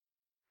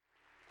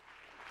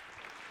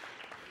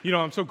You know,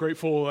 I'm so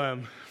grateful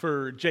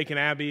for Jake and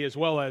Abby, as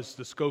well as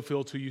the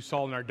Schofields, who you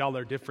saw in our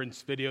Dollar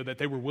Difference video, that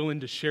they were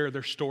willing to share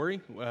their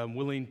story,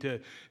 willing to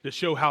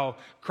show how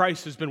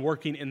Christ has been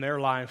working in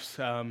their lives.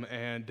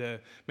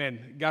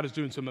 Man, God is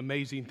doing some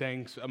amazing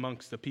things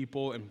amongst the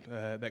people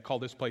that call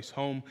this place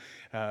home.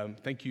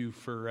 Thank you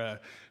for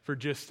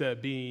just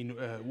being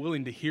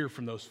willing to hear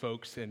from those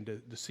folks and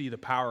to see the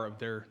power of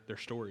their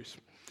stories.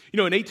 You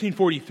know, in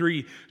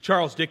 1843,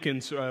 Charles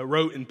Dickens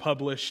wrote and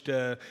published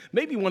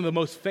maybe one of the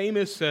most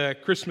famous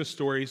Christmas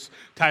stories,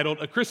 titled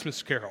A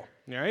Christmas Carol.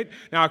 All right?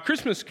 Now, A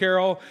Christmas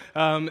Carol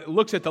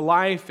looks at the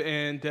life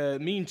and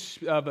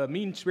of a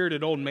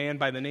mean-spirited old man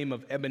by the name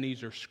of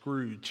Ebenezer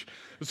Scrooge.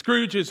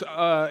 Scrooge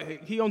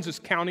he owns this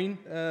counting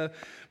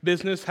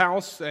business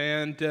house,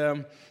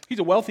 and he's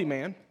a wealthy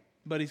man,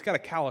 but he's got a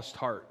calloused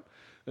heart.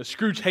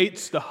 Scrooge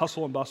hates the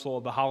hustle and bustle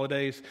of the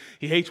holidays.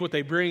 He hates what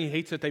they bring. He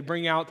hates that they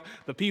bring out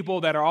the people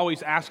that are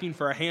always asking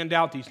for a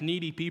handout, these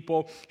needy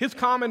people. His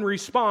common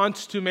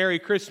response to Merry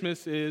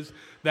Christmas is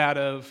that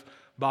of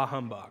bah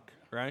humbug,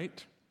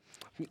 right?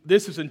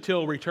 This is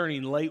until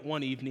returning late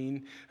one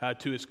evening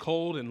to his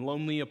cold and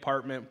lonely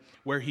apartment,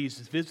 where he's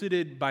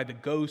visited by the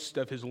ghost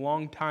of his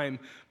longtime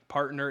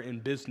partner in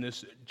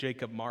business,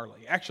 Jacob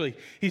Marley. Actually,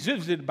 he's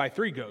visited by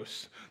three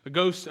ghosts: the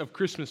ghost of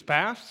Christmas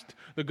past,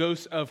 the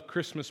ghost of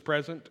Christmas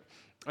present,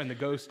 and the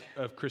ghost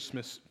of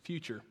Christmas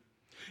future.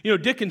 You know,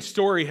 Dickens'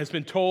 story has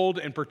been told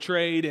and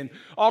portrayed in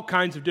all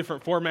kinds of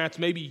different formats.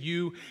 Maybe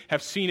you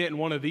have seen it in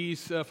one of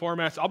these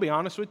formats. I'll be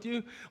honest with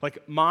you,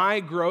 like my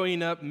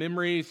growing up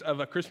memories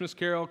of A Christmas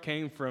Carol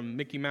came from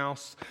Mickey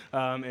Mouse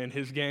and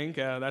his gang.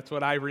 That's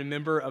what I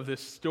remember of this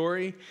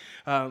story.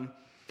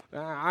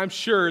 I'm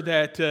sure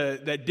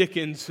that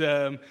Dickens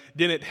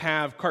didn't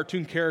have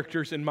cartoon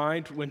characters in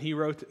mind when he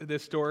wrote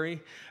this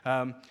story,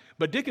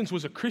 but Dickens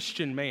was a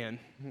Christian man,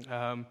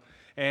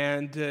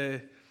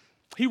 and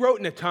he wrote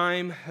in a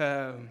time,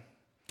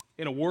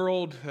 in a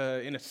world,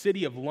 in a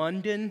city of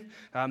London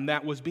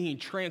that was being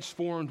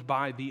transformed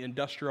by the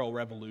Industrial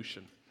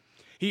Revolution.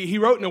 He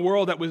wrote in a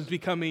world that was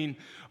becoming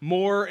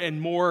more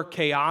and more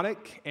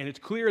chaotic, and it's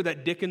clear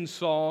that Dickens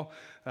saw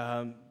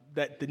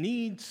that the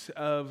needs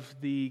of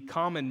the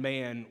common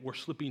man were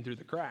slipping through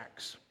the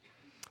cracks.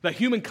 That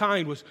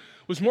humankind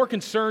was more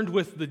concerned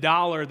with the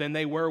dollar than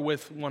they were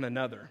with one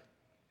another.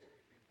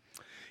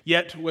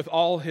 Yet, with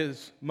all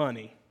his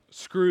money,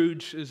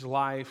 Scrooge's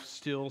life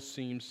still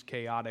seems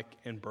chaotic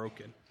and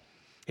broken.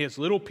 He has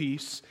little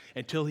peace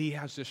until he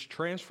has this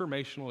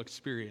transformational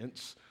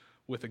experience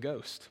with a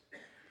ghost.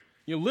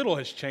 You know, little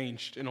has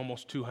changed in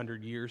almost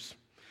 200 years.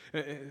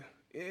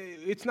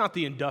 It's not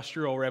the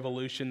Industrial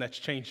Revolution that's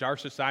changed our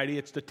society.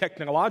 It's the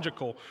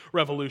technological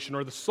revolution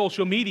or the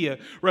social media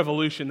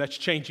revolution that's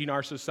changing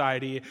our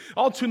society.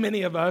 All too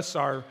many of us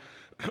are,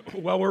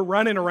 we're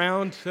running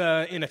around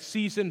in a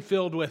season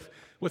filled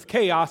with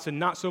chaos and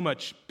not so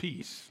much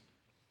peace.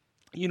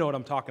 You know what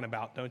I'm talking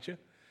about, don't you?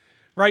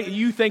 Right?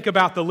 You think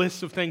about the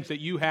list of things that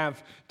you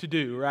have to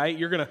do, right?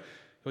 You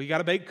got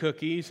to bake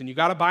cookies, and you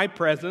got to buy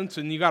presents,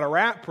 and you got to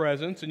wrap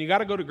presents, and you got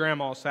to go to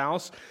grandma's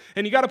house,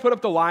 and you got to put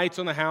up the lights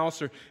on the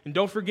house, and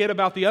don't forget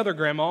about the other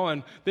grandma,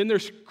 and then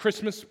there's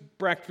Christmas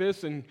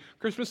breakfast, and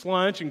Christmas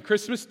lunch, and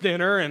Christmas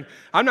dinner, and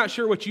I'm not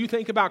sure what you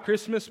think about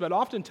Christmas, but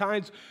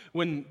oftentimes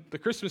when the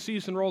Christmas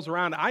season rolls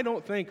around, I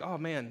don't think, oh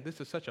man, this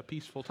is such a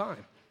peaceful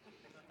time.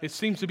 It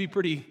seems to be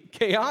pretty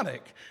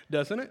chaotic,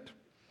 doesn't it?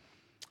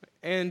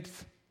 And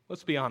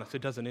let's be honest,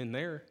 it doesn't end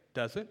there,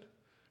 does it?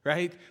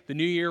 Right? The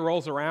new year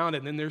rolls around,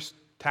 and then there's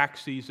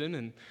tax season,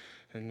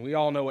 and we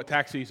all know what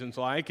tax season's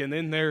like. And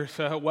then there's,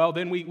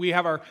 then we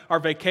have our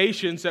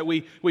vacations that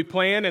we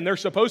plan, and they're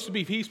supposed to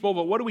be peaceful,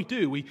 but what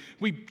do?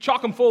 We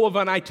chock them full of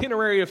an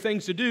itinerary of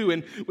things to do,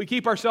 and we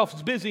keep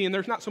ourselves busy, and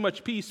there's not so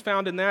much peace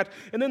found in that.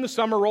 And then the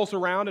summer rolls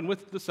around, and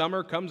with the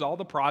summer comes all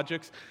the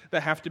projects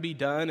that have to be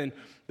done, and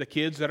the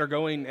kids that are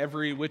going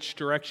every which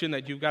direction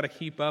that you've got to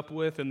keep up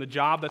with, and the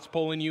job that's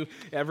pulling you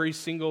every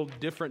single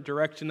different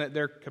direction that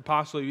there could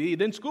possibly be.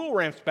 Then school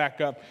ramps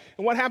back up.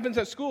 And what happens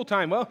at school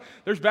time? Well,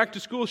 there's back to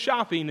school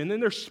shopping, and then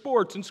there's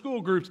sports and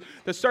school groups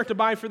that start to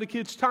buy for the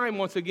kids' time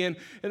once again.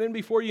 And then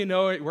before you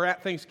know it, we're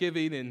at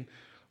Thanksgiving and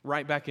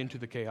right back into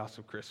the chaos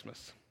of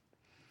Christmas.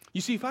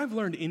 You see, if I've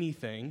learned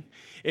anything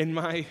in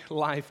my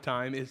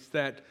lifetime, it's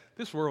that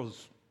this world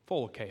is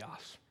full of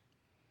chaos.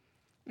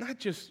 Not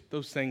just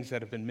those things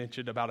that have been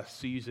mentioned about a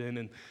season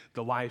and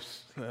the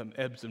life's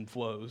ebbs and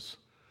flows,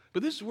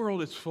 but this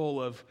world is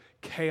full of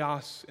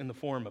chaos in the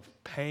form of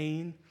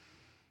pain.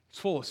 It's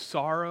full of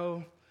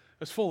sorrow.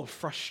 It's full of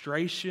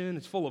frustration.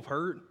 It's full of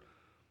hurt.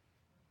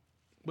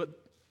 But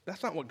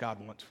that's not what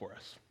God wants for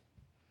us.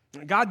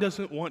 God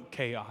doesn't want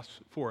chaos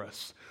for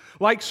us.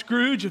 Like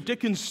Scrooge of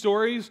Dickens'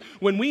 stories,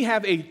 when we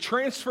have a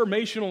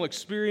transformational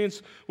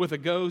experience with a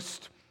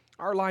ghost,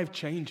 our life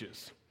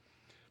changes.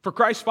 For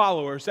Christ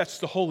followers, that's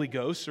the Holy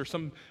Ghost, or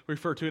some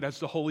refer to it as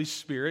the Holy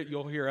Spirit.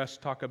 You'll hear us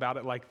talk about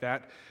it like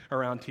that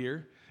around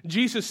here.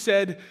 Jesus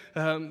said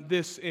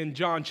this in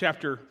John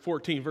chapter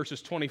 14,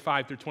 verses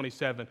 25 through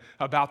 27,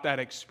 about that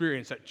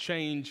experience, that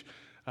change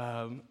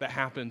that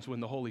happens when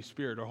the Holy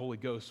Spirit or Holy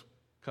Ghost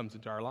comes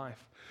into our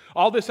life.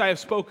 All this I have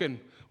spoken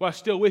while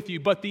still with you,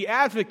 but the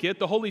Advocate,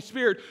 the Holy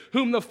Spirit,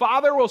 whom the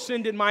Father will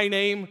send in my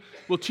name,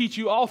 will teach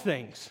you all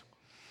things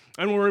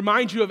and will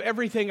remind you of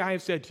everything I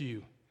have said to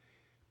you.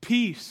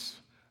 Peace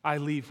I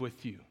leave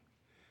with you.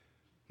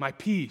 My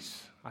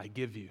peace I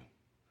give you.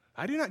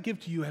 I do not give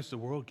to you as the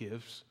world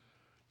gives.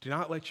 Do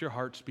not let your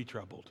hearts be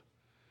troubled,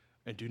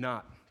 and do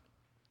not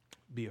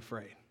be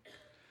afraid.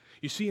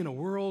 You see, in a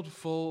world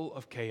full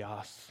of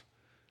chaos,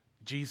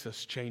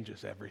 Jesus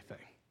changes everything.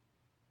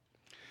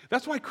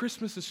 That's why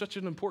Christmas is such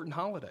an important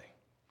holiday,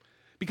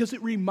 because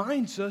it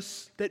reminds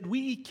us that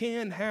we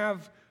can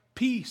have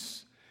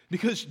peace,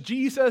 because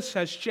Jesus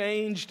has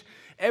changed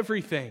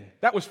everything.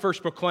 That was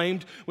first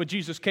proclaimed when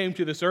Jesus came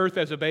to this earth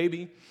as a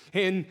baby.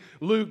 In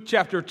Luke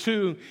chapter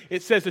 2,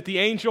 it says that the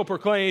angel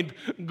proclaimed,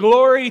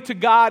 "Glory to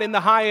God in the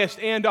highest,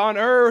 and on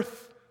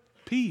earth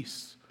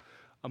peace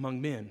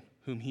among men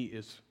whom he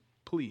is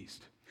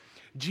pleased."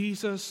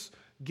 Jesus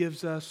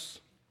gives us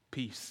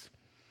peace.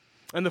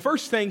 And the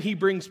first thing he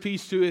brings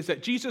peace to is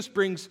that Jesus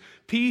brings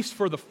peace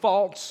for the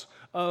faults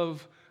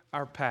of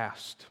our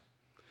past.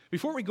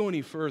 Before we go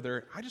any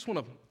further, I just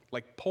want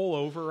to pull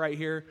over right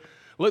here.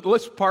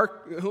 Let's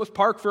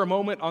park for a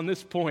moment on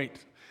this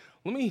point.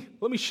 Let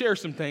me share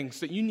some things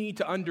that you need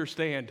to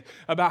understand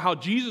about how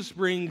Jesus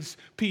brings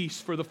peace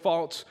for the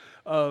faults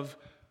of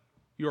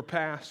your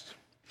past.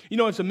 You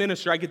know, as a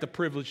minister, I get the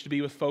privilege to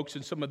be with folks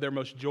in some of their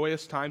most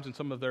joyous times and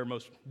some of their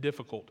most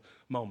difficult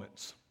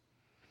moments.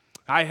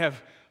 I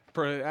have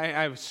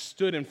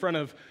stood in front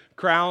of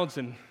crowds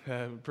and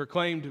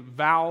proclaimed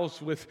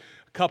vows with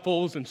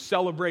couples and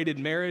celebrated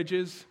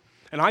marriages.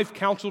 And I've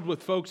counseled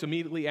with folks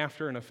immediately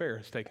after an affair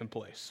has taken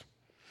place.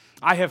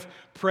 I have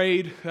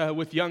prayed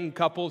with young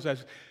couples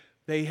as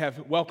they have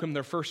welcomed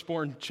their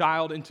firstborn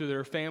child into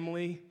their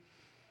family.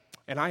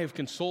 And I have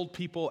consoled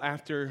people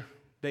after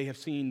they have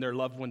seen their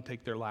loved one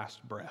take their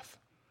last breath.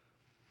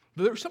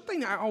 But there's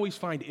something I always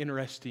find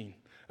interesting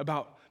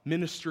about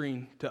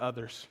ministering to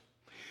others.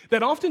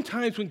 That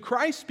oftentimes when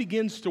Christ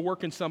begins to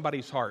work in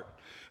somebody's heart,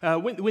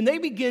 when they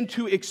begin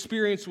to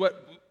experience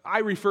what I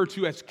refer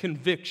to as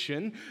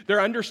conviction,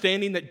 they're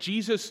understanding that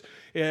Jesus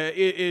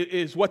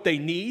is what they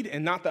need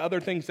and not the other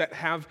things that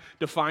have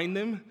defined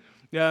them,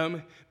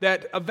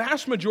 that a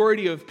vast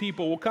majority of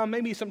people will come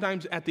maybe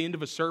sometimes at the end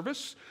of a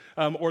service,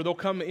 or they'll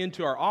come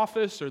into our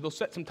office, or they'll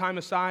set some time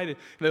aside and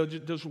they'll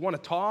just want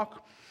to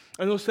talk,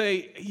 and they'll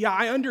say, "Yeah,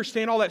 I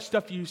understand all that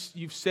stuff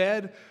you've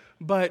said,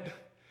 but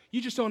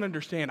you just don't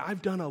understand.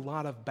 I've done a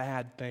lot of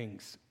bad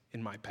things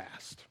in my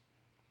past."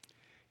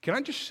 Can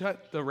I just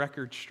set the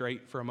record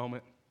straight for a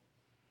moment?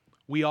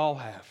 We all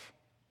have.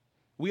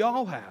 We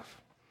all have.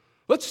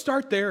 Let's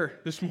start there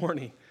this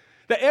morning.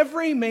 That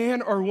every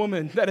man or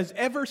woman that has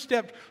ever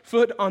stepped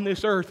foot on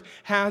this earth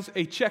has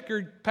a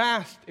checkered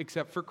past,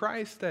 except for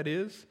Christ, that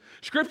is.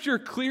 Scripture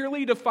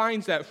clearly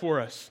defines that for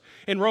us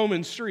in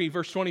Romans 3,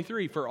 verse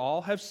 23, "For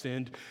all have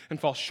sinned and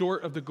fall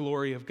short of the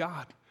glory of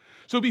God."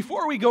 So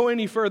before we go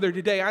any further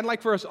today, I'd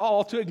like for us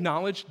all to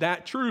acknowledge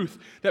that truth,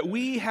 that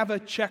we have a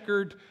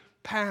checkered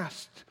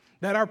past,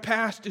 that our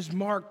past is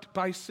marked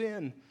by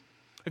sin.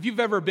 If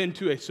you've ever been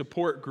to a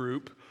support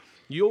group,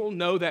 you'll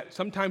know that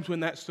sometimes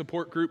when that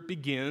support group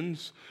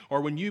begins,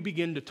 or when you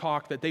begin to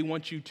talk, that they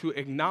want you to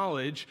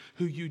acknowledge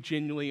who you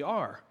genuinely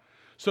are.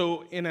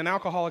 So in an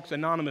Alcoholics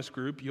Anonymous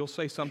group, you'll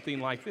say something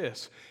like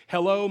this: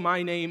 "Hello,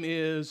 my name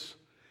is,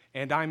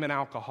 and I'm an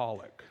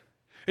alcoholic."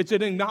 It's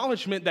an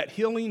acknowledgement that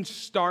healing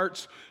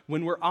starts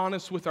when we're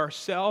honest with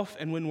ourselves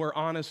and when we're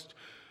honest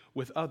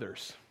with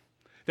others.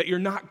 That you're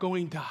not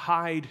going to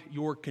hide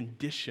your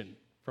condition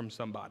from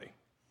somebody.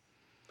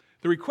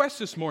 The request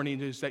this morning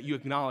is that you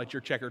acknowledge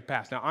your checkered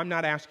past. Now, I'm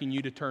not asking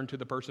you to turn to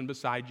the person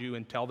beside you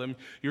and tell them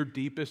your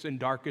deepest and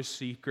darkest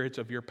secrets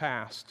of your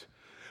past.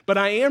 But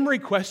I am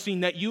requesting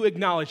that you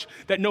acknowledge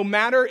that no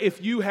matter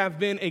if you have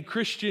been a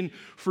Christian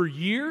for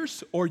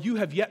years or you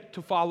have yet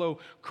to follow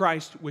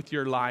Christ with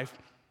your life,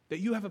 that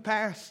you have a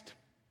past.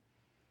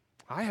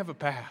 I have a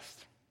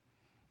past.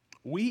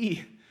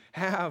 We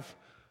have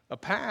a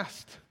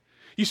past.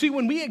 You see,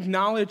 when we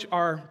acknowledge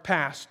our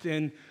past,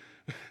 and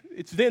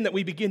it's then that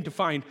we begin to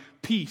find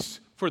peace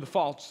for the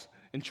faults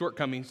and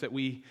shortcomings that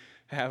we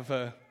have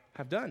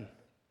done.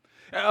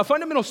 A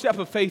fundamental step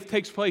of faith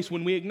takes place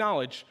when we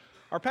acknowledge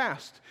our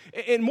past,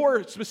 and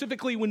more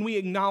specifically, when we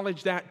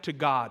acknowledge that to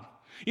God.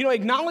 You know,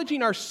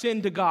 acknowledging our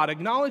sin to God,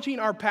 acknowledging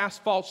our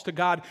past faults to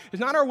God is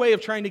not our way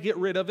of trying to get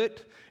rid of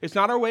it. It's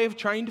not our way of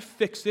trying to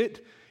fix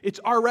it. It's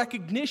our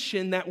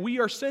recognition that we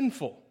are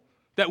sinful,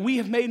 that we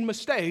have made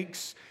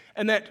mistakes,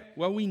 and that,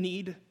 well, we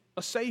need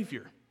a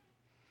Savior.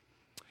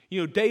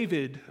 You know,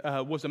 David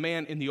was a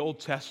man in the Old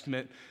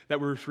Testament that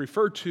was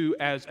referred to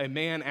as a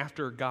man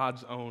after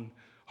God's own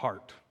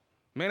heart.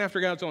 A man after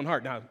God's own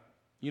heart. Now,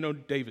 you know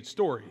David's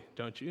story,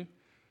 don't you?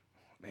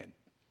 Man,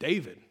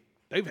 David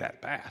had a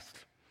past.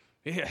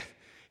 Yeah,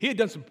 he had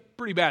done some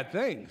pretty bad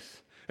things.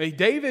 I mean,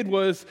 David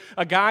was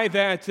a guy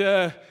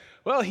that,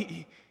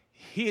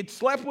 he had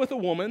slept with a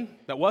woman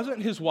that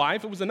wasn't his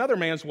wife. It was another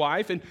man's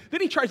wife. And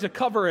then he tries to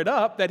cover it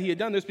up that he had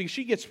done this because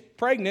she gets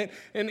pregnant.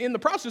 And in the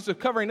process of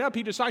covering up,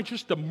 he decides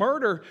just to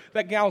murder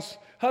that gal's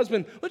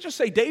husband. Let's just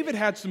say David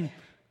had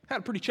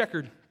a pretty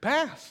checkered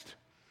past.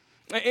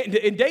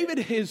 And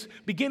David is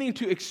beginning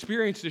to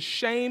experience the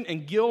shame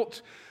and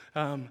guilt.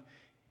 And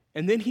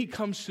then he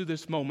comes to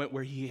this moment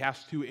where he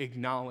has to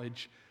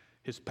acknowledge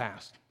his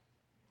past.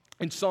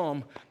 In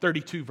Psalm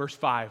 32, verse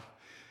 5,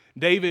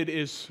 David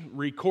is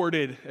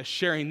recorded as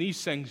sharing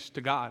these things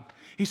to God.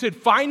 He said,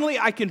 "Finally,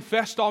 I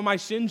confessed all my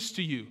sins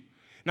to you,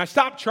 and I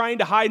stopped trying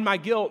to hide my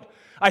guilt.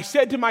 I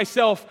said to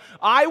myself,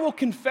 I will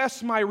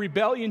confess my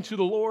rebellion to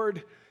the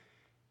Lord,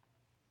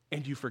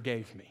 and you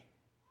forgave me.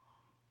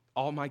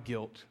 All my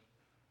guilt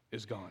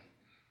is gone."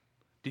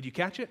 Did you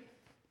catch it?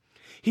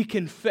 He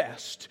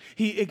confessed.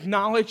 He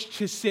acknowledged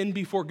his sin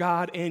before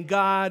God, and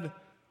God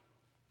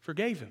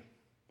forgave him.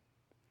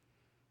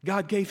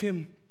 God gave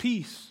him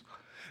peace.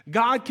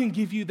 God can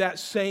give you that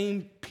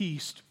same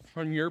peace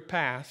from your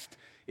past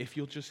if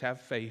you'll just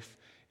have faith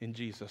in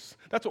Jesus.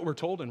 That's what we're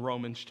told in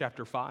Romans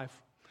chapter 5.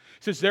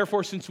 It says,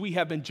 "Therefore, since we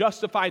have been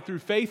justified through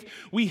faith,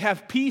 we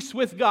have peace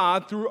with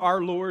God through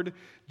our Lord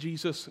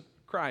Jesus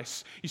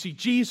Christ." You see,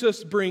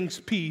 Jesus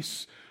brings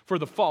peace for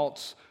the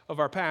faults of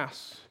our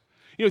past.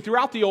 You know,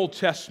 throughout the Old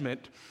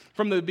Testament,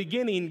 from the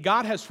beginning,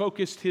 God has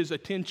focused his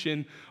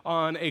attention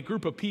on a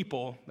group of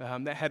people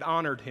that had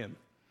honored him,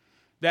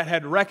 that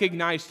had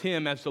recognized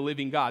him as the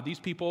living God. These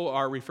people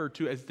are referred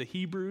to as the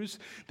Hebrews.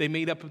 They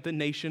made up the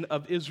nation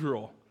of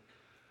Israel.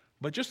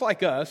 But just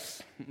like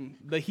us,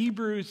 the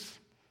Hebrews,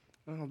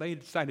 well, they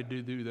decided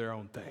to do their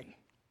own thing.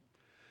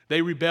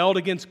 They rebelled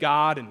against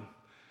God and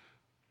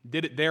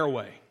did it their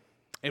way.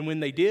 And when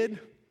they did,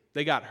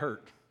 they got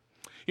hurt.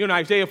 You know, in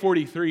Isaiah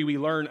 43, we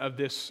learn of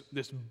this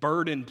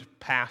burdened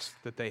past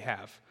that they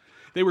have.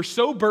 They were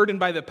so burdened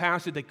by the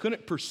past that they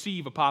couldn't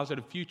perceive a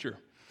positive future.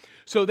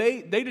 So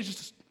they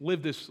just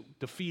lived this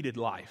defeated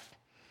life.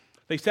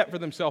 They set for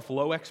themselves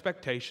low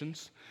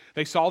expectations.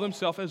 They saw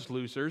themselves as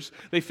losers.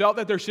 They felt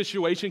that their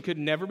situation could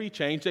never be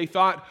changed. They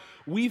thought,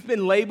 we've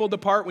been labeled the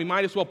part, we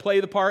might as well play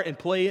the part, and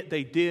play it.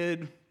 They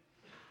did.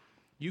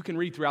 You can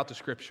read throughout the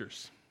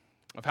scriptures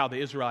of how the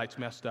Israelites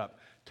messed up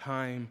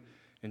time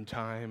and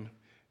time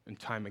and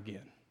time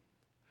again.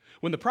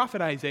 When the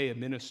prophet Isaiah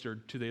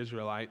ministered to the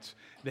Israelites,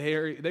 they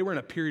were in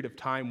a period of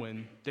time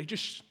when they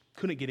just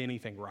couldn't get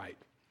anything right.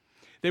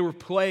 They were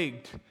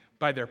plagued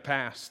by their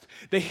past.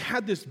 They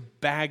had this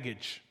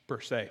baggage,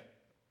 per se,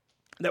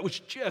 that was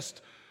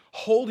just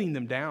holding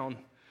them down.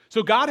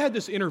 So God had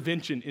this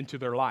intervention into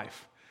their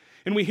life.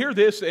 And we hear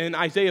this in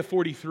Isaiah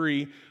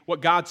 43,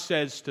 what God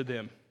says to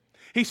them.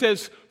 He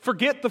says,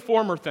 "Forget the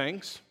former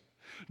things.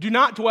 Do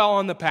not dwell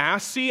on the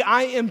past. See,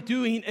 I am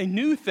doing a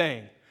new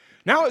thing.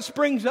 Now it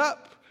springs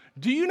up.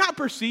 Do you not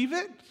perceive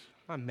it?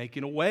 I'm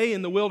making a way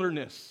in the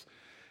wilderness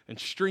and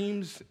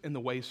streams in the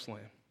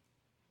wasteland."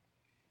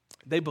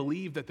 They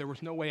believed that there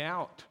was no way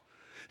out.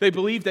 They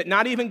believed that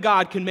not even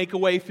God can make a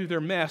way through their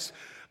mess,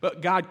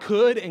 but God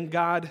could and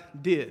God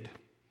did.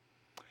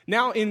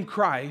 Now in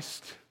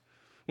Christ,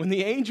 when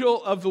the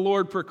angel of the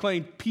Lord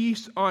proclaimed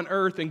peace on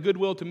earth and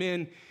goodwill to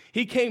men,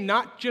 he came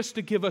not just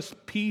to give us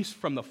peace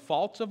from the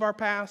faults of our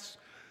past,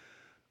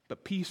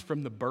 but peace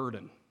from the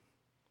burden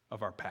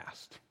of our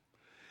past.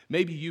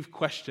 Maybe you've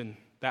questioned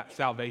that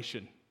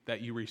salvation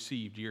that you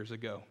received years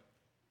ago.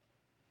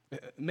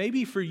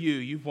 Maybe for you,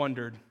 you've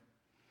wondered,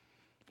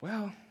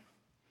 well,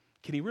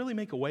 can he really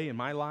make a way in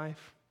my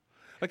life?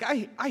 Like,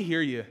 I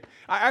hear you.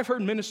 I've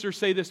heard ministers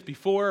say this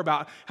before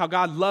about how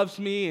God loves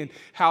me and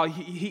how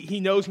he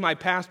knows my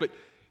past, but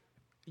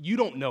you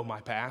don't know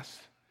my past.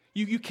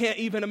 You can't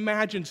even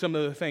imagine some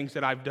of the things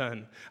that I've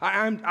done.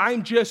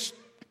 I'm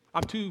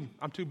too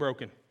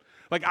broken.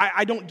 Like,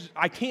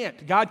 I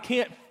can't. God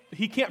can't,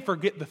 he can't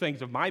forget the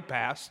things of my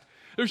past.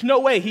 There's no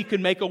way he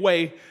could make a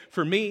way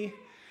for me.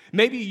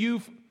 Maybe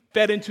you've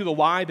fed into the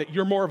lie that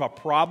you're more of a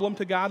problem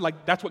to God.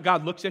 Like, that's what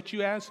God looks at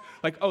you as.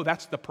 Like, oh,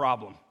 that's the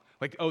problem.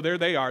 Like, oh, there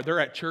they are. They're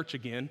at church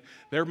again.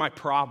 They're my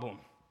problem.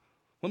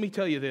 Let me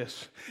tell you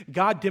this.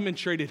 God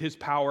demonstrated his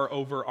power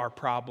over our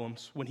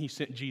problems when he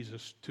sent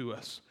Jesus to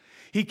us.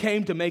 He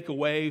came to make a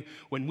way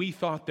when we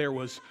thought there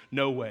was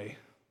no way.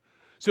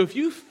 So if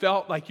you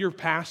felt like your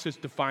past has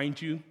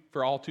defined you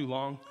for all too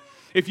long,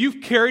 if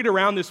you've carried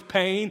around this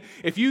pain,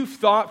 if you've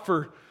thought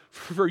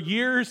for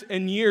years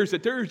and years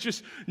that there is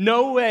just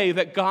no way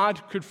that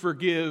God could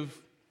forgive,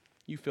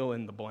 you fill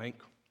in the blank.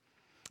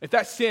 If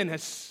that sin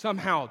has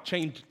somehow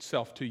changed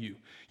itself to you,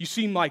 you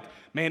seem like,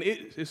 man,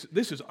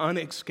 this is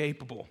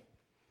unescapable.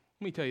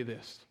 Let me tell you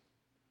this.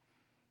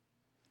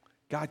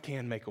 God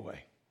can make a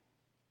way.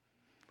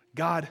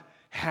 God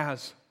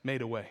has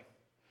made a way.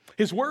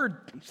 His word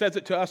says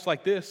it to us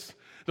like this.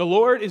 The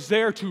Lord is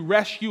there to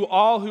rescue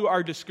all who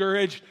are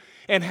discouraged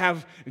and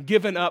have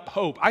given up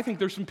hope. I think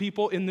there's some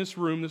people in this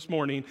room this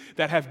morning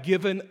that have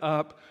given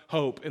up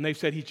hope, and they've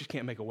said, he just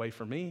can't make a way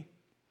for me.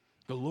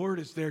 The Lord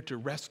is there to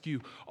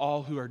rescue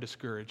all who are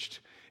discouraged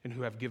and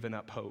who have given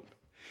up hope.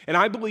 And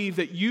I believe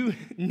that you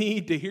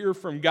need to hear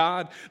from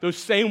God those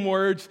same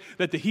words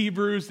that the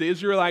Hebrews, the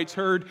Israelites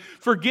heard.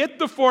 Forget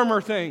the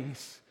former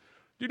things.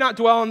 Do not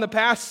dwell on the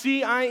past.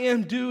 See, I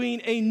am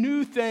doing a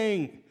new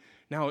thing.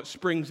 Now it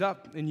springs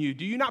up in you.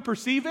 Do you not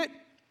perceive it?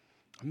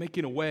 I'm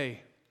making a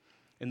way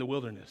in the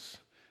wilderness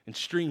and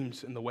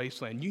streams in the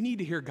wasteland. You need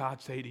to hear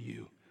God say to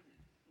you,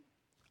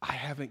 I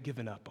haven't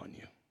given up on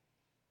you.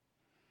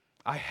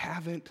 I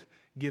haven't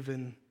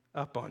given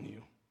up on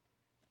you.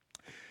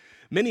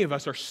 Many of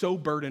us are so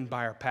burdened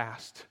by our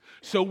past,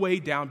 so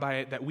weighed down by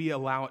it that we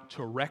allow it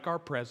to wreck our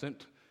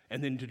present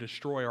and then to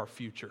destroy our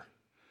future.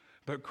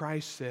 But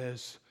Christ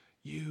says,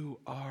 you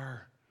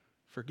are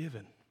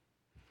forgiven.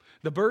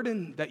 The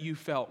burden that you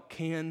felt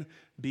can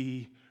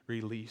be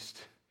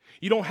released.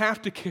 You don't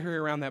have to carry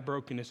around that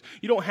brokenness.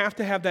 You don't have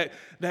to have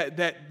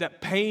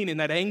that pain and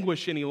that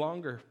anguish any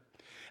longer.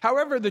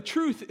 However, the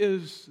truth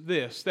is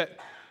this, that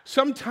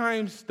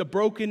sometimes the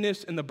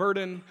brokenness and the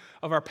burden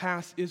of our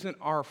past isn't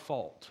our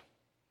fault.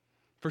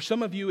 For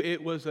some of you,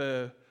 it was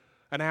an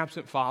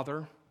absent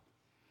father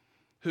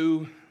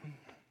who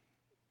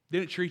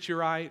didn't treat you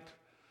right,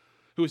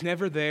 who was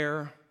never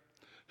there,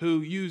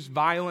 who used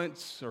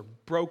violence or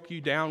broke you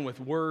down with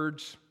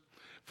words.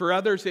 For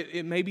others,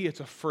 maybe it's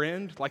a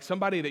friend, like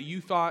somebody that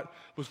you thought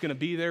was going to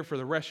be there for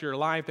the rest of your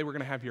life. They were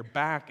going to have your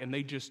back, and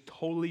they just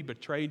totally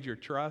betrayed your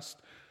trust,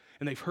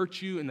 and they've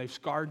hurt you and they've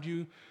scarred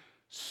you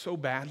so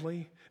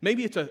badly.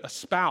 Maybe it's a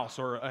spouse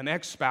or an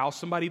ex-spouse,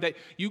 somebody that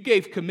you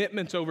gave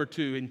commitments over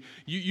to, and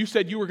you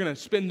said you were going to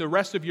spend the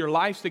rest of your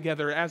lives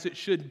together as it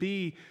should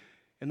be,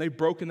 and they've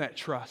broken that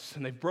trust,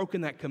 and they've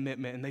broken that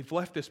commitment, and they've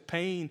left this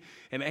pain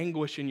and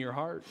anguish in your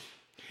heart.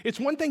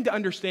 It's one thing to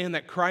understand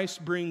that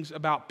Christ brings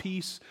about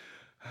peace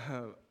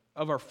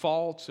of our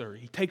faults, or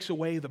he takes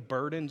away the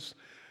burdens,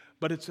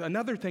 but it's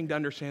another thing to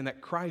understand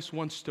that Christ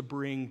wants to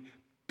bring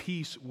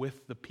peace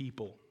with the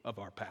people of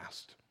our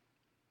past.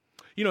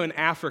 You know, in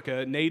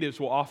Africa, natives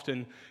will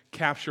often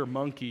capture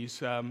monkeys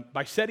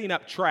by setting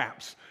up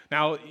traps.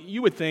 Now,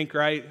 you would think,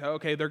 right,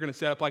 okay, they're going to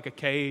set up like a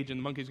cage, and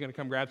the monkey's going to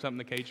come grab something,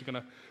 the cage is going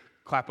to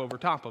clap over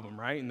top of them,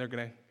 right? And they're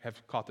going to have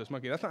caught this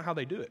monkey. That's not how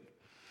they do it.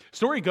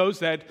 Story goes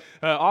that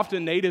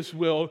often natives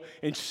will,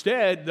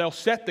 instead, they'll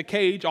set the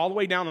cage all the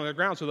way down on the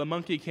ground so the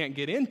monkey can't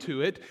get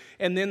into it,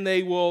 and then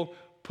they will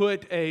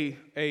put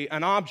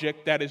an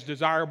object that is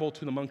desirable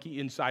to the monkey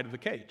inside of the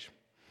cage.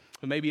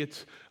 Maybe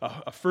it's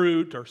a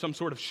fruit or some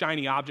sort of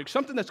shiny object,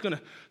 something that's going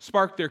to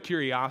spark their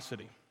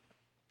curiosity.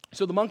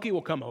 So the monkey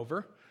will come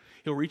over,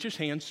 he'll reach his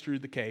hands through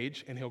the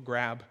cage, and he'll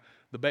grab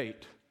the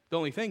bait. The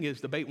only thing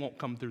is the bait won't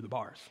come through the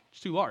bars. It's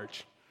too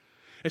large.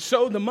 And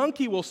so the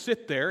monkey will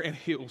sit there, and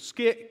he'll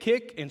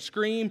kick and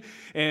scream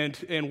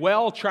and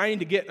wail, trying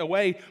to get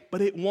away, but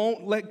it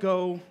won't let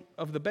go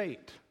of the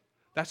bait.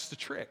 That's the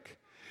trick.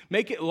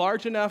 Make it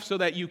large enough so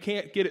that you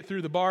can't get it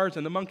through the bars,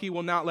 and the monkey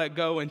will not let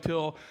go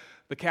until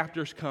the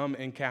captors come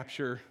and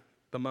capture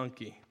the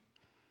monkey.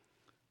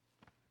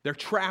 They're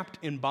trapped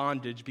in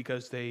bondage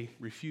because they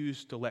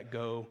refuse to let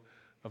go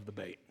of the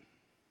bait.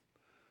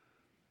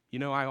 You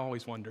know, I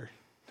always wonder,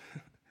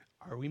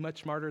 are we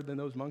much smarter than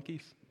those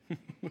monkeys?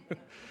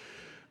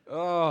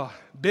 Oh,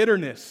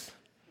 bitterness,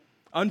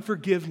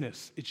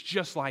 unforgiveness, it's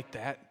just like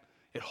that.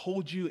 It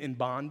holds you in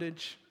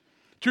bondage.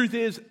 Truth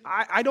is,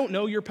 I don't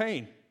know your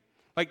pain.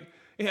 Like,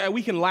 yeah,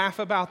 we can laugh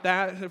about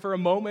that for a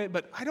moment,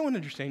 but I don't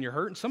understand your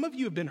hurt. And some of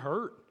you have been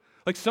hurt.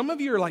 Like some of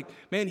you are like,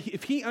 man,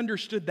 if he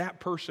understood that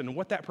person and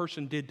what that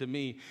person did to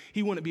me,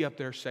 he wouldn't be up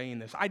there saying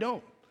this. I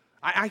don't.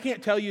 I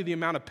can't tell you the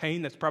amount of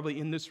pain that's probably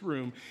in this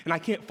room, and I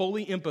can't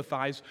fully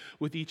empathize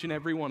with each and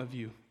every one of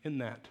you in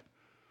that.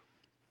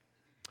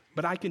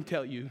 But I can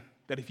tell you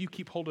that if you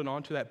keep holding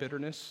on to that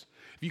bitterness,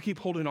 if you keep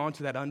holding on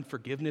to that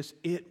unforgiveness,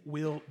 it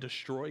will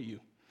destroy you.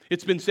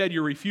 It's been said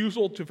your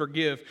refusal to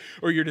forgive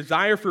or your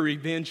desire for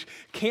revenge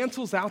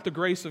cancels out the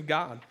grace of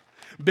God.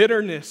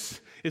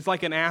 Bitterness is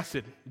like an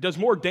acid. It does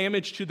more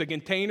damage to the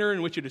container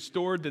in which it is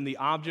stored than the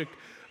object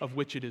of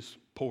which it is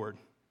poured.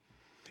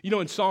 You know,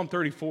 in Psalm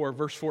 34,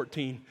 verse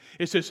 14,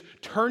 it says,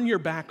 turn your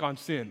back on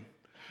sin.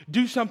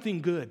 Do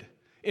something good.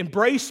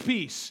 Embrace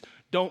peace.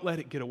 Don't let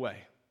it get away.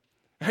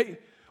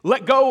 Right?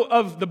 Let go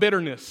of the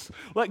bitterness.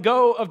 Let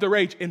go of the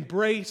rage.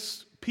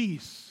 Embrace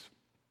peace.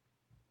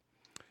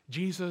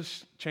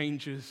 Jesus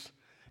changes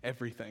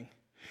everything.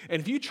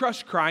 And if you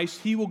trust Christ,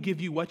 he will give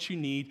you what you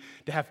need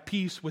to have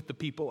peace with the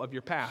people of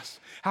your past.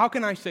 How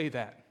can I say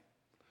that?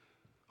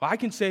 Well, I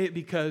can say it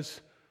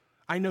because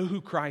I know who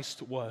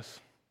Christ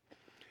was.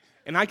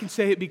 And I can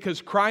say it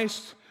because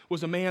Christ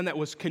was a man that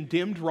was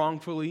condemned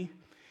wrongfully.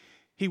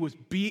 He was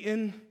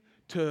beaten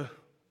to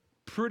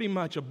pretty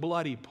much a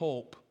bloody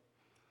pulp.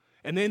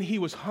 And then he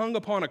was hung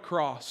upon a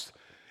cross,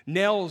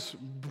 nails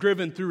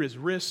driven through his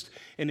wrists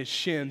and his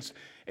shins.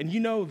 And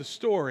you know the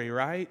story,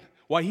 right?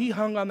 While he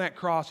hung on that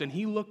cross and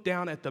he looked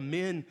down at the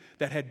men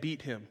that had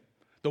beat him,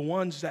 the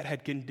ones that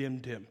had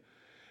condemned him,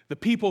 the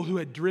people who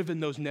had driven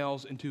those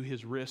nails into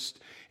his wrist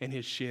and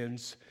his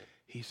shins,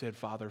 he said,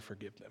 Father,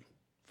 forgive them,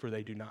 for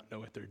they do not know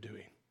what they're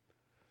doing.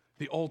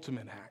 The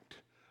ultimate act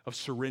of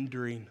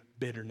surrendering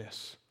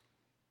bitterness.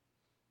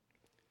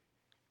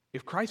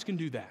 If Christ can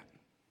do that,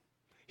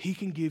 he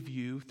can give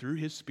you, through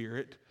his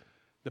Spirit,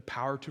 the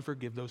power to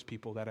forgive those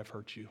people that have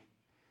hurt you.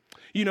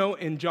 You know,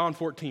 in John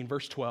 14,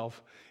 verse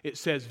 12, it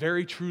says,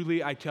 "Very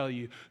truly I tell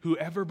you,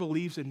 whoever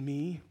believes in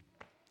me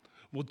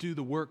will do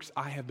the works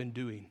I have been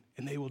doing,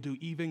 and they will do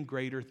even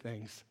greater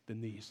things than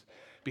these,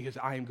 because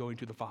I am going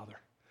to the Father."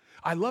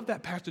 I love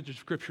that passage of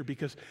Scripture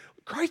because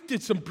Christ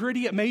did some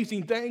pretty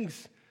amazing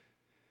things.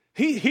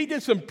 He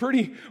did some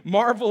pretty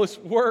marvelous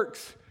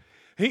works.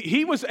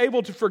 He was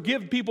able to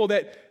forgive people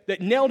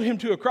that nailed him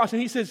to a cross.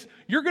 And he says,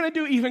 you're going to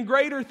do even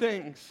greater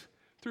things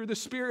through the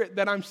Spirit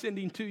that I'm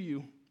sending to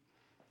you.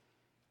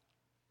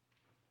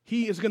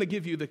 He is going to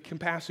give you the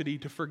capacity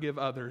to forgive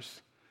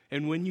others.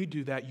 And when you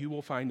do that, you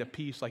will find a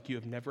peace like you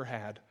have never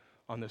had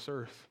on this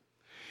earth.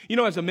 You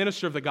know, as a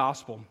minister of the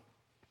gospel,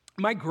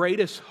 my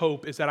greatest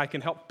hope is that I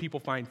can help people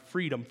find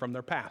freedom from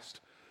their past.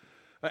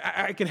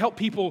 I can help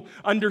people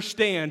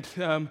understand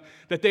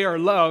that they are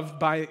loved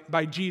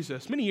by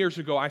Jesus. Many years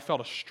ago, I felt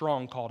a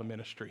strong call to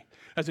ministry.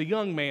 As a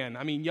young man,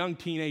 young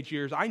teenage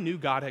years, I knew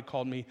God had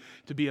called me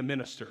to be a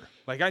minister.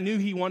 Like, I knew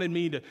he wanted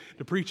me to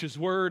preach his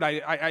word.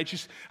 I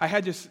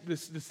had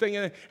this thing.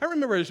 I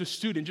remember as a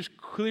student just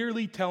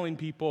clearly telling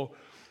people,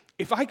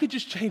 if I could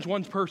just change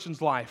one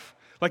person's life,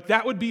 like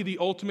that would be the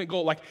ultimate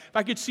goal. Like if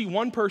I could see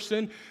one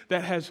person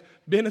that has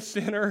been a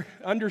sinner,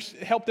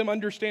 help them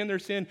understand their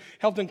sin,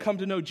 help them come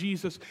to know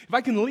Jesus. If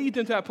I can lead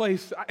them to that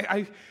place,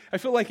 I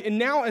feel like, and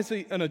now as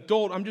an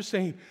adult, I'm just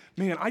saying,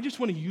 man, I just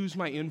want to use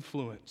my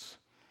influence.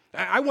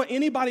 I want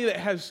anybody that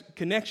has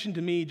connection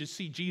to me to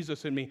see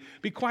Jesus in me.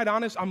 Be quite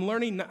honest, I'm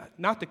learning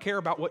not to care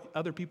about what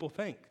other people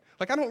think.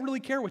 Like I don't really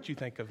care what you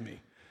think of me,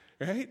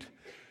 right?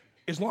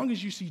 As long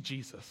as you see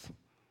Jesus.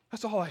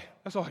 That's all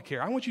I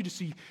care. I want you to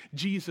see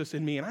Jesus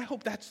in me. And I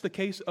hope that's the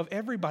case of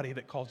everybody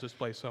that calls this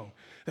place home.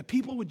 That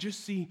people would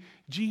just see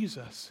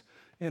Jesus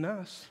in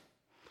us.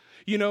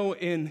 You know,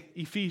 in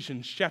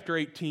Ephesians chapter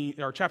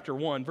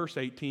 1, verse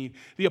 18,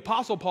 the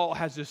Apostle Paul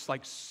has this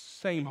like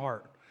same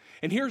heart.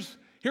 And here's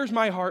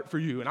my heart for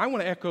you. And I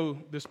want to echo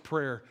this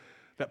prayer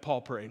that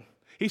Paul prayed.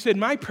 He said,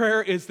 my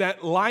prayer is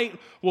that light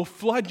will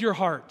flood your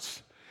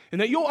hearts and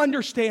that you'll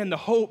understand the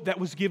hope that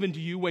was given to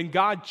you when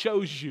God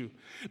chose you.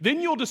 Then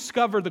you'll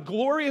discover the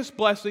glorious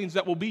blessings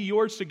that will be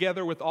yours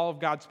together with all of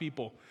God's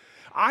people.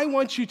 I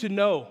want you to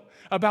know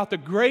about the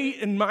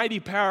great and mighty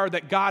power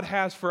that God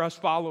has for us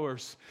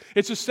followers.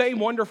 It's the same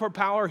wonderful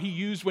power he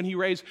used when he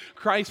raised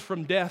Christ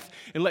from death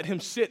and let him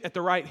sit at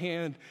the right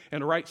hand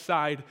and the right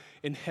side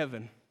in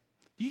heaven.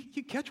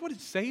 You catch what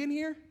it's saying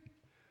here?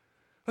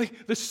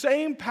 Like the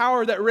same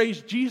power that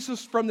raised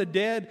Jesus from the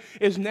dead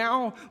is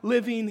now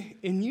living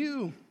in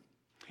you.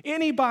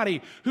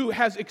 Anybody who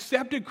has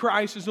accepted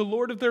Christ as the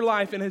Lord of their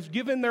life and has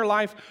given their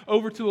life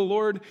over to the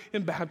Lord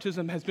in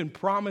baptism has been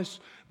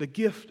promised the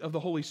gift of the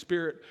Holy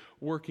Spirit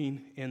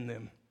working in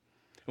them.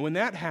 And when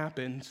that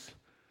happens,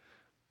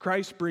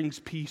 Christ brings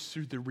peace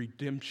through the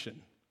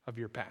redemption of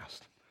your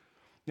past.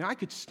 Now, I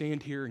could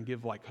stand here and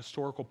give like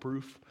historical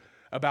proof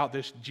about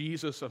this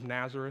Jesus of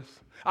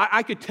Nazareth.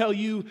 I could tell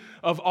you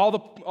of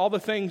all the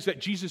things that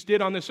Jesus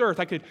did on this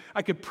earth.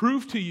 I could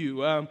prove to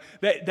you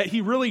that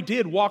he really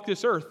did walk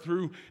this earth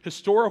through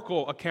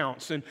historical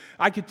accounts. And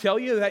I could tell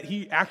you that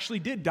he actually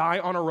did die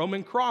on a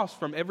Roman cross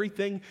from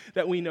everything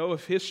that we know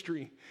of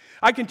history.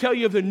 I can tell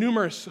you of the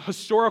numerous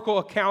historical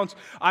accounts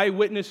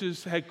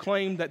eyewitnesses had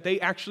claimed that they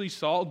actually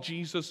saw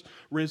Jesus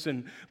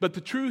risen. But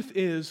the truth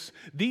is,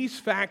 these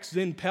facts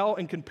then pale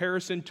in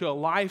comparison to a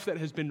life that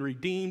has been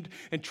redeemed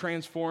and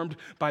transformed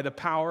by the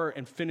power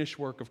and finished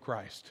work of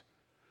Christ.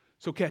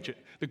 So catch it.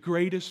 The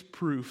greatest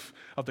proof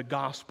of the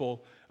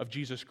gospel of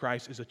Jesus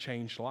Christ is a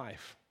changed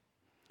life.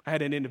 I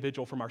had an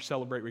individual from our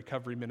Celebrate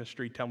Recovery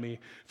ministry tell me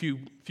a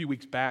few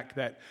weeks back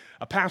that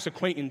a past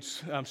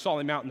acquaintance saw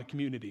him out in the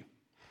community.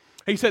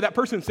 He said, that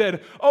person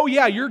said, "Oh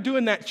yeah, you're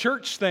doing that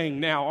church thing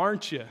now,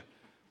 aren't you?"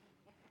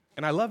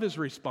 And I love his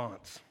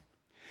response.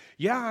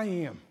 "Yeah, I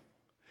am.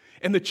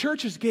 And the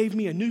church has gave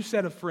me a new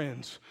set of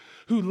friends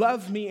who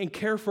love me and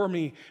care for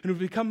me and who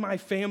become my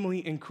family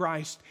in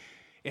Christ.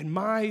 And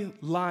my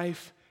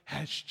life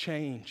has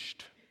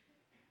changed."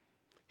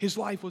 His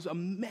life was a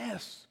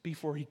mess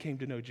before he came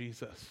to know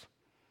Jesus.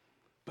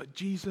 But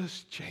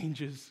Jesus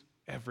changes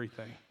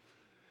everything.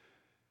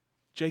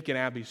 Jake and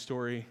Abby's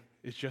story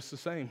is just the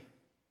same.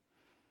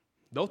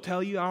 They'll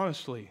tell you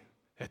honestly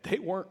that they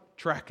weren't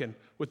tracking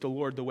with the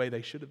Lord the way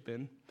they should have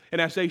been. And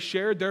as they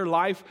shared, their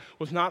life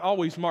was not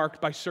always marked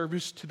by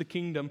service to the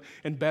kingdom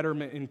and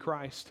betterment in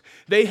Christ.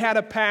 They had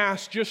a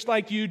past just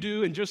like you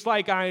do and just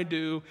like I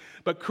do,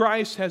 but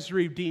Christ has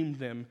redeemed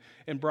them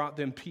and brought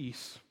them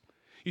peace.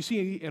 You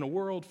see, in a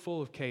world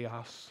full of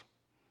chaos,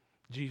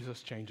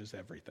 Jesus changes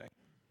everything.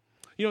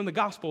 You know, in the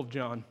Gospel of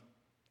John,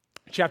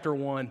 chapter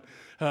 1,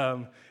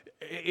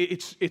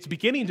 it's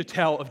beginning to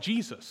tell of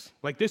Jesus.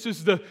 Like this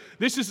is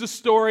the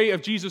story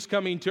of Jesus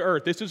coming to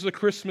earth. This is the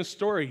Christmas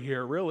story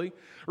here, really.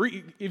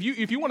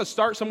 If you want to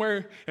start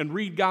somewhere and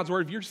read God's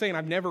word, if you're saying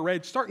I've never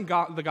read, start in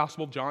the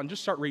Gospel of John.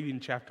 Just start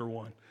reading chapter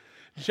 1.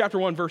 In chapter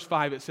 1, verse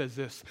 5, it says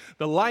this: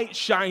 "The light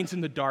shines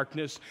in the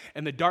darkness,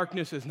 and the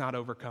darkness has not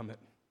overcome it."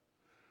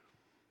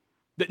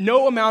 That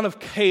no amount of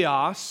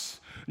chaos,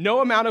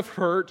 no amount of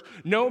hurt,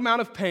 no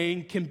amount of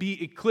pain can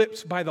be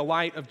eclipsed by the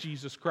light of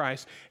Jesus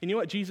Christ. And you know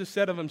what Jesus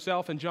said of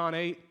himself in John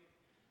 8?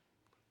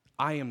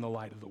 I am the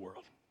light of the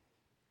world.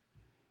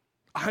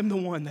 I'm the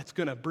one that's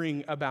going to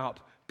bring about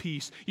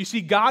peace. You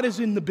see, God is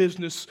in the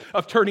business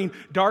of turning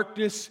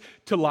darkness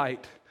to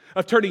light,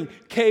 of turning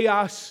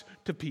chaos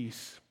to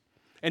peace.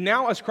 And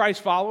now as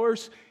Christ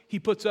followers, he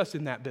puts us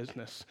in that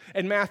business.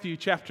 In Matthew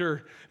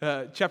chapter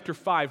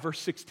 5, verse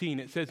 16,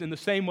 it says, "In the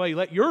same way,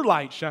 let your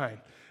light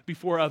shine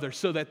before others,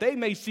 so that they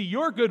may see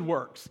your good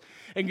works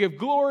and give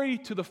glory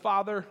to the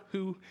Father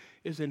who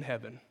is in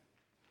heaven."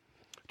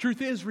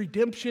 Truth is,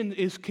 redemption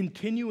is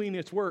continuing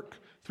its work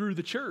through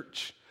the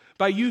church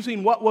by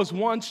using what was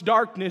once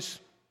darkness,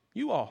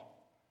 you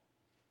all,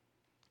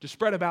 to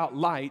spread about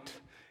light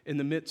in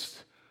the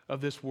midst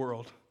of this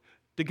world,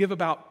 to give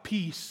about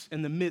peace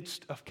in the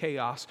midst of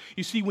chaos.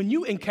 You see, when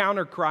you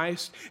encounter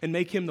Christ and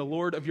make him the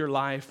Lord of your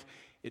life,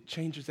 it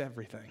changes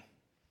everything.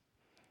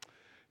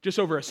 Just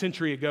over a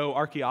century ago,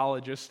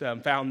 archaeologists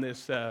found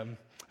these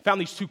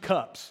two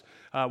cups.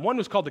 One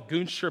was called the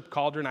Gunstrup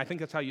cauldron. I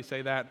think that's how you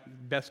say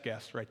that. Best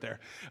guess right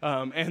there.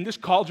 And this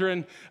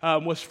cauldron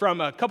was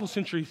from a couple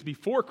centuries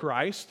before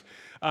Christ.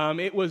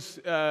 It was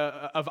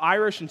of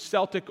Irish and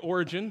Celtic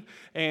origin.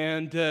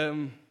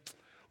 And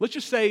let's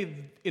just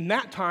say in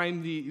that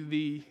time,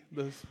 the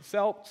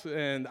Celts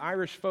and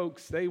Irish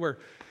folks, they were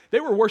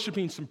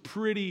worshiping some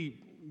pretty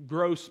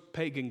gross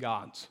pagan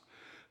gods.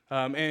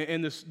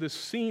 And this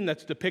scene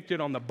that's depicted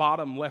on the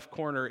bottom left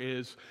corner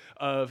is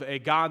of a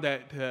god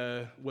that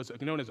was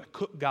known as a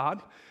cook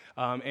god.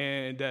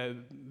 And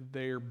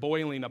they're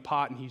boiling a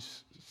pot and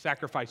he's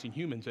sacrificing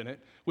humans in it,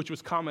 which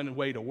was a common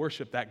way to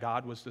worship that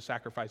god, was to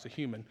sacrifice a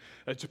human.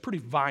 It's a pretty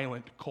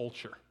violent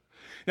culture.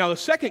 Now, the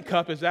second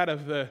cup is that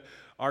of the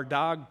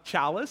Ardagh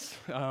chalice.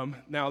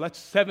 Now, that's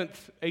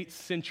 7th, 8th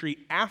century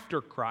after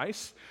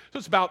Christ. So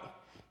it's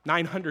about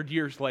 900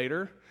 years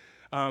later.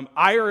 The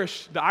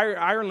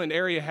Ireland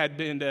area had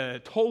been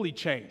totally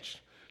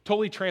changed,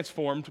 totally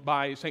transformed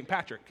by St.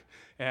 Patrick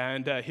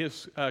and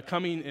his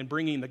coming and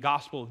bringing the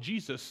gospel of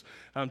Jesus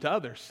to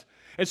others.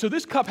 And so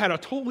this cup had a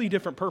totally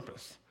different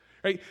purpose.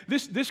 Right?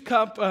 This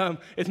cup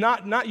is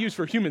not used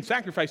for human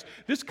sacrifice.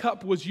 This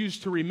cup was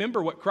used to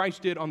remember what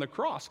Christ did on the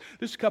cross.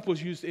 This cup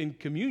was used in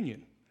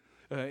communion.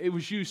 It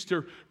was used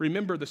to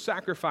remember the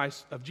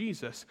sacrifice of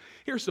Jesus.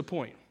 Here's the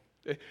point.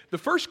 The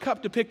first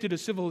cup depicted a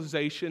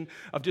civilization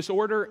of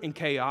disorder and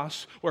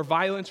chaos where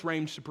violence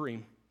reigned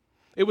supreme.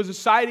 It was a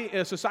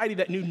society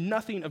that knew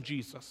nothing of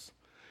Jesus.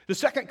 The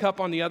second cup,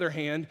 on the other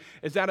hand,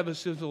 is that of a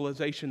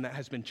civilization that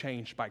has been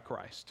changed by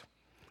Christ,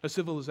 a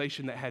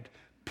civilization that had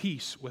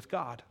peace with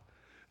God.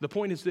 The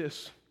point is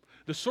this: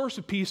 the source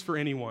of peace for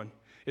anyone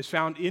is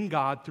found in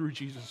God through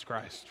Jesus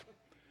Christ.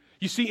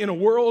 You see, in a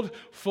world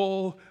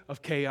full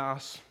of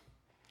chaos,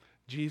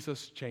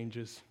 Jesus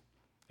changes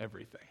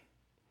everything.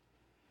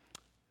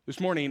 This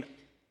morning,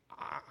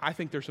 I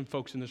think there's some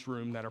folks in this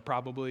room that are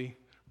probably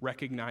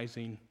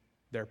recognizing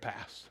their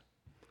past.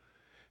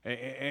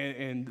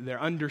 And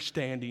they're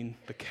understanding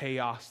the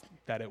chaos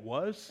that it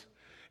was,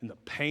 and the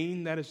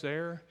pain that is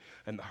there,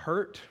 and the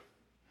hurt.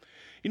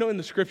 You know, in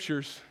the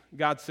scriptures,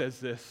 God says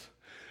this: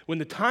 "When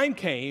the time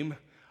came,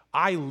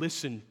 I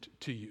listened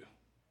to you.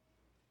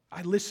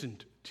 I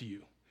listened to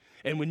you.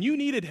 And when you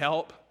needed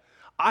help,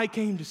 I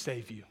came to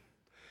save you.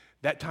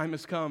 That time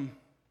has come.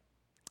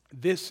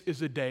 This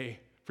is a day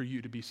for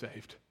you to be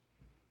saved."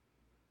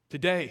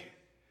 Today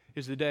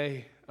is the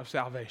day of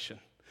salvation.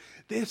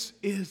 This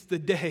is the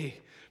day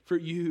for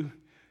you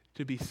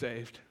to be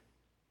saved.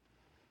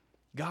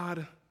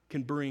 God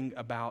can bring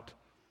about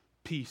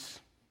peace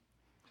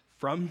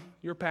from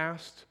your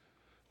past,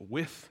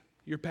 with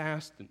your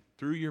past, and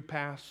through your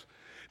past,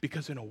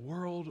 because in a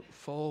world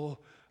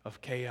full of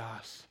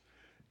chaos,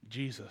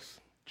 Jesus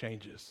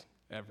changes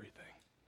everything.